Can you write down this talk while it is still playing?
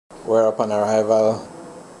where upon arrival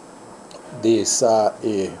they saw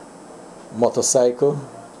a motorcycle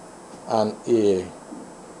and a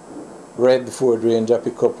red Ford Ranger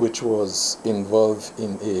pickup which was involved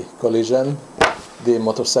in a collision. The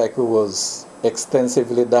motorcycle was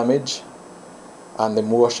extensively damaged, and the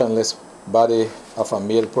motionless body of a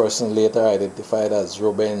male person, later identified as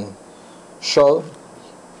Ruben Sho,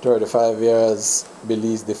 35 years,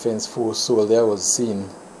 Belize Defense Force soldier, was seen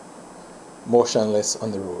motionless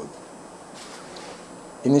on the road.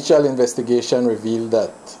 Initial investigation revealed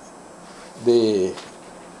that the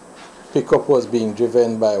pickup was being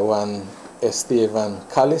driven by one Estevan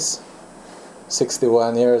Callis,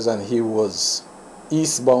 61 years, and he was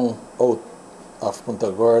eastbound out of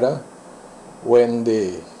Punta Gorda when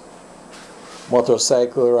the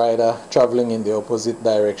motorcycle rider traveling in the opposite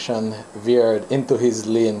direction veered into his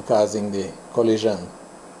lane, causing the collision.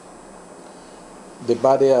 The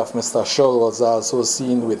body of Mr. Sho was also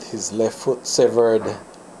seen with his left foot severed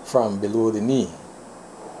from below the knee.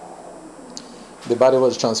 The body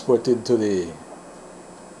was transported to the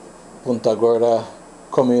Punta Gorda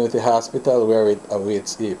Community Hospital, where it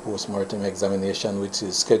awaits a post-mortem examination, which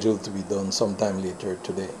is scheduled to be done sometime later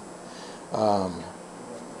today.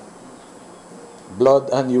 Blood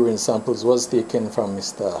and urine samples was taken from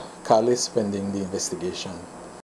Mr. Callis pending the investigation.